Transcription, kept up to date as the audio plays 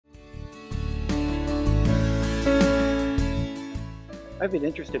I've been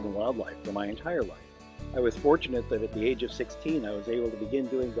interested in wildlife for my entire life. I was fortunate that at the age of 16, I was able to begin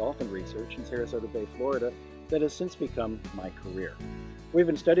doing dolphin research in Sarasota Bay, Florida, that has since become my career. We've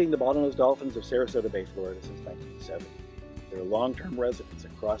been studying the bottlenose dolphins of Sarasota Bay, Florida since 1970. They're long-term residents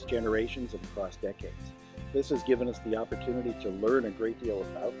across generations and across decades. This has given us the opportunity to learn a great deal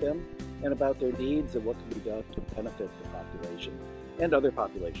about them and about their needs and what can be done to benefit the population and other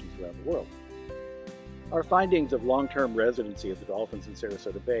populations around the world. Our findings of long-term residency of the dolphins in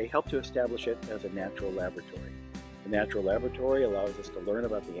Sarasota Bay help to establish it as a natural laboratory. The natural laboratory allows us to learn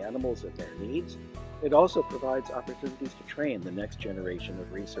about the animals and their needs. It also provides opportunities to train the next generation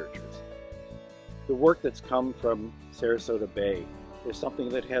of researchers. The work that's come from Sarasota Bay is something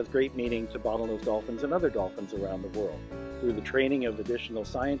that has great meaning to bottlenose dolphins and other dolphins around the world. Through the training of additional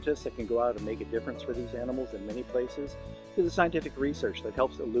scientists that can go out and make a difference for these animals in many places, to the scientific research that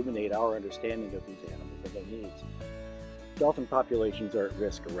helps illuminate our understanding of these animals and their needs. Dolphin populations are at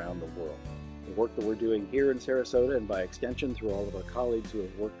risk around the world. The work that we're doing here in Sarasota, and by extension through all of our colleagues who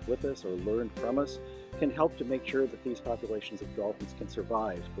have worked with us or learned from us, can help to make sure that these populations of dolphins can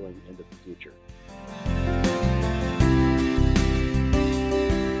survive going into the future.